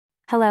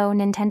Hello,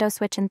 Nintendo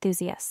Switch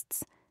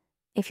enthusiasts.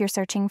 If you're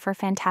searching for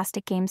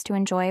fantastic games to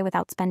enjoy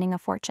without spending a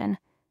fortune,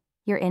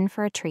 you're in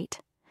for a treat.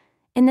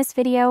 In this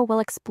video, we'll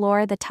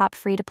explore the top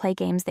free-to-play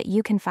games that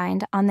you can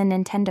find on the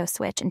Nintendo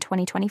Switch in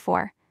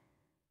 2024.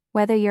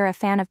 Whether you're a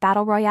fan of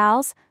battle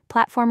royales,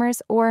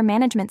 platformers, or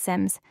management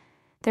sims,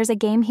 there's a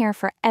game here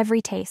for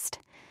every taste.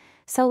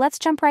 So let's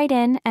jump right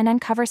in and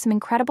uncover some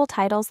incredible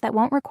titles that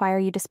won't require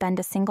you to spend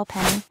a single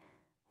penny.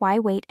 Why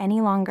wait any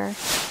longer?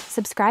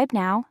 Subscribe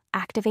now,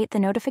 activate the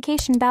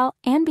notification bell,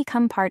 and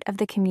become part of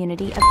the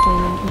community of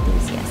gaming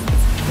enthusiasts.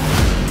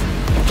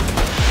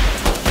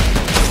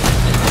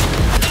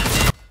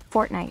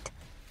 Fortnite.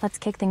 Let's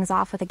kick things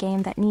off with a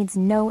game that needs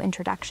no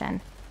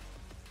introduction.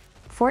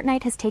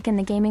 Fortnite has taken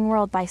the gaming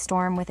world by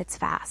storm with its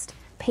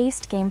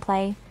fast-paced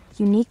gameplay,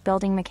 unique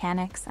building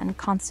mechanics, and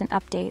constant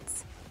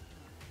updates.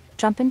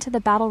 Jump into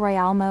the Battle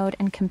Royale mode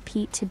and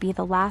compete to be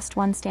the last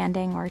one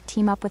standing or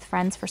team up with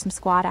friends for some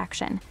squad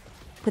action.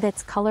 With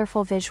its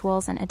colorful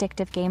visuals and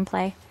addictive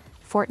gameplay,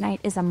 Fortnite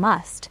is a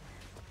must.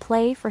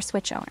 Play for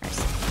Switch owners.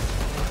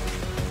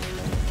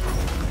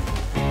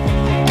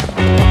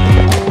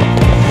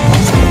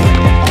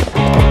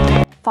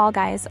 Fall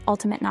Guys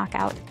Ultimate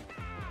Knockout.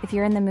 If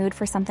you're in the mood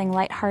for something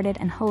lighthearted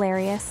and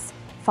hilarious,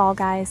 Fall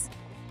Guys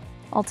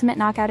Ultimate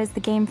Knockout is the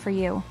game for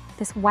you.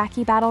 This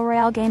wacky battle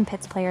royale game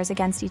pits players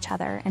against each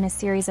other in a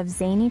series of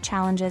zany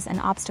challenges and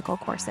obstacle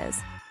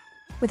courses.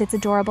 With its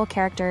adorable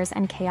characters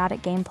and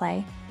chaotic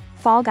gameplay,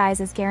 Fall Guys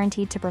is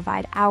guaranteed to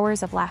provide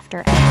hours of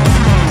laughter.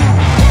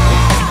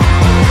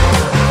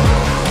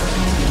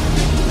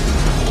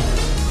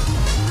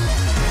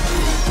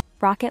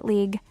 Rocket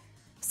League.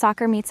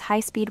 Soccer meets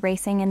high-speed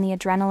racing in the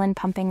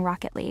adrenaline-pumping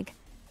Rocket League.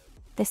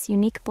 This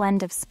unique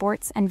blend of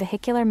sports and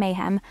vehicular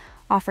mayhem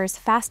offers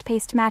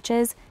fast-paced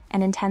matches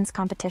and intense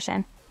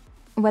competition.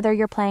 Whether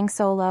you're playing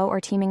solo or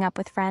teaming up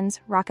with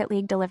friends, Rocket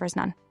League delivers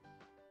none.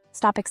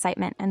 Stop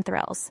excitement and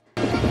thrills.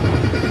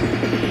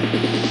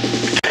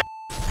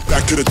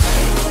 Back to the...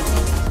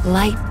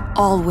 Light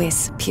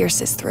always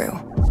pierces through.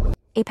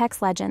 Apex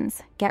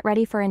Legends. Get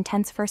ready for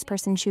intense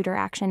first-person shooter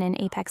action in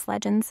Apex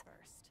Legends.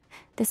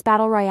 This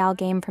battle royale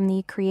game from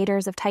the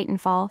creators of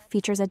Titanfall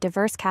features a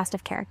diverse cast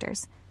of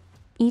characters,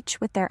 each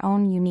with their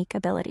own unique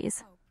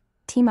abilities.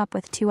 Team up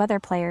with 2 other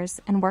players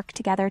and work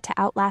together to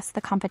outlast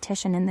the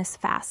competition in this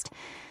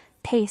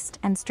fast-paced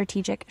and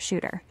strategic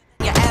shooter.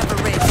 Your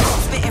average,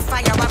 spitting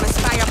fire, I'm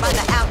inspired by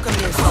the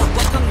alchemist.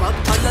 Welcome up,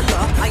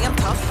 I am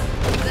tough.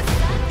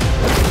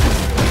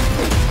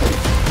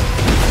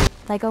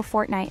 Lego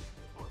Fortnite.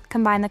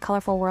 Combine the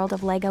colorful world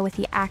of Lego with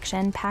the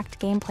action-packed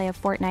gameplay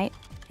of Fortnite,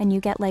 and you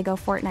get Lego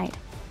Fortnite.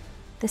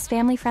 This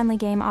family-friendly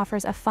game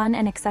offers a fun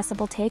and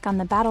accessible take on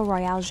the battle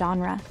royale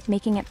genre,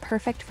 making it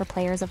perfect for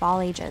players of all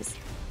ages.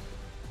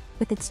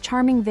 With its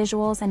charming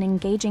visuals and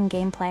engaging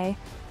gameplay,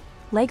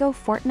 Lego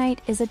Fortnite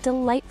is a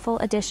delightful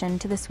addition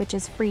to the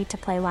Switch's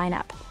free-to-play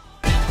lineup.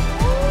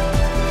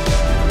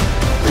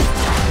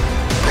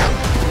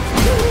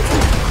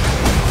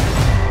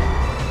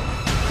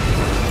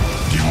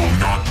 You will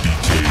not be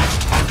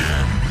tased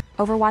again.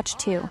 Overwatch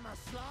 2.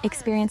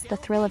 Experience the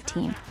thrill of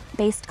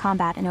team-based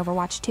combat in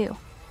Overwatch 2.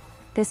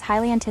 This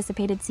highly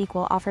anticipated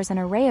sequel offers an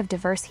array of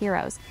diverse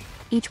heroes,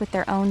 each with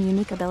their own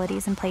unique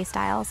abilities and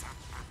playstyles.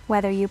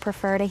 Whether you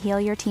prefer to heal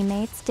your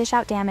teammates, dish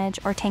out damage,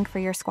 or tank for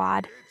your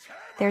squad,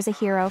 there's a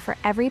hero for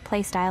every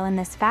playstyle in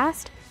this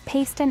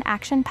fast-paced and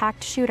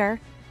action-packed shooter.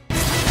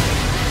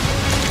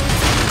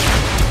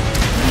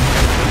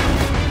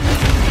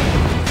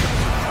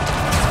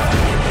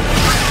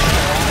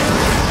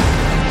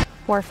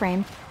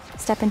 Warframe.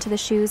 Step into the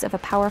shoes of a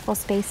powerful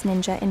space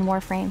ninja in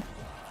Warframe.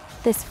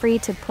 This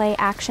free-to-play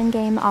action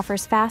game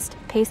offers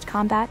fast-paced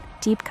combat,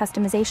 deep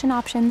customization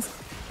options,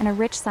 and a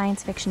rich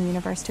science fiction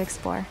universe to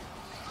explore.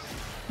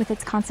 With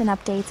its constant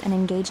updates and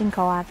engaging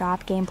co-op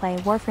gameplay,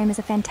 Warframe is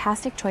a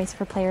fantastic choice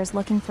for players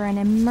looking for an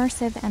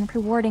immersive and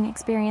rewarding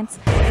experience.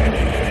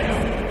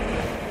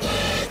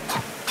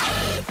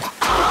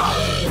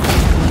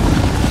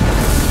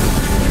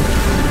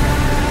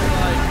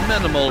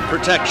 Minimal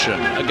protection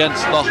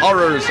against the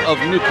horrors of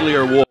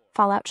nuclear war.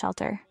 Fallout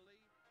Shelter.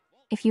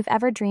 If you've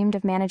ever dreamed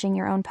of managing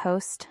your own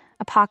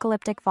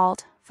post-apocalyptic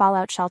vault,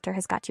 Fallout Shelter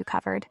has got you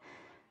covered.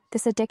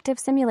 This addictive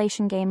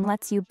simulation game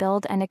lets you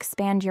build and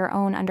expand your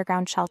own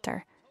underground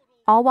shelter,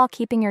 all while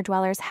keeping your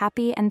dwellers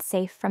happy and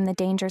safe from the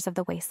dangers of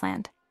the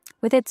wasteland.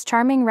 With its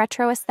charming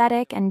retro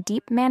aesthetic and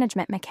deep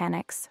management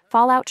mechanics,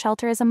 Fallout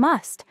Shelter is a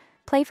must.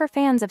 Play for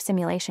fans of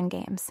simulation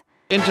games.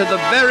 Into the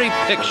very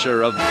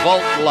picture of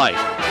vault life.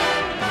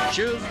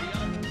 Choose.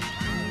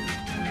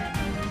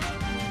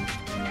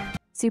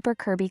 Super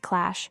Kirby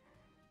Clash.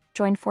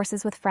 Join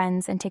forces with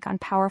friends and take on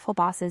powerful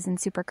bosses in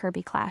Super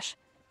Kirby Clash.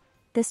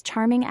 This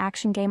charming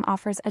action game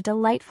offers a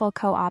delightful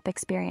co-op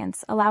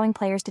experience, allowing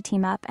players to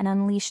team up and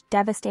unleash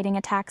devastating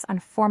attacks on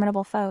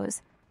formidable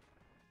foes.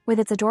 With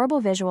its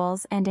adorable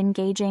visuals and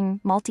engaging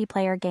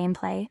multiplayer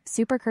gameplay,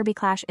 Super Kirby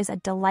Clash is a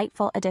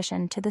delightful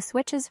addition to the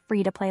Switch's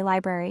free-to-play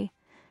library.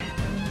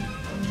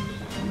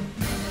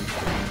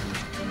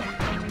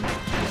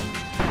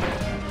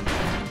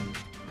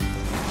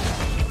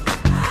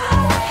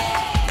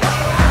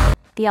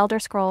 The Elder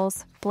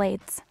Scrolls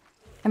Blades.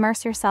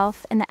 Immerse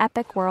yourself in the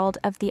epic world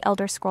of The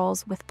Elder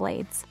Scrolls with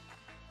Blades.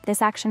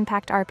 This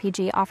action-packed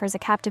RPG offers a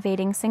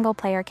captivating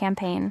single-player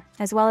campaign,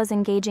 as well as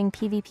engaging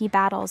PvP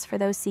battles for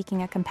those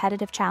seeking a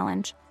competitive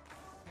challenge.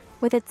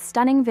 With its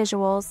stunning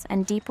visuals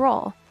and deep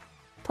role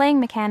playing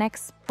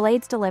mechanics,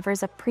 Blades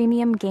delivers a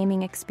premium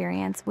gaming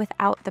experience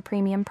without the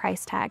premium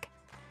price tag.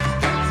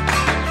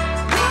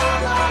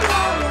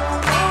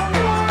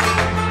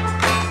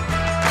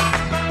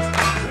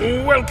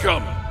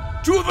 Welcome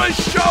to the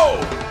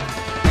show!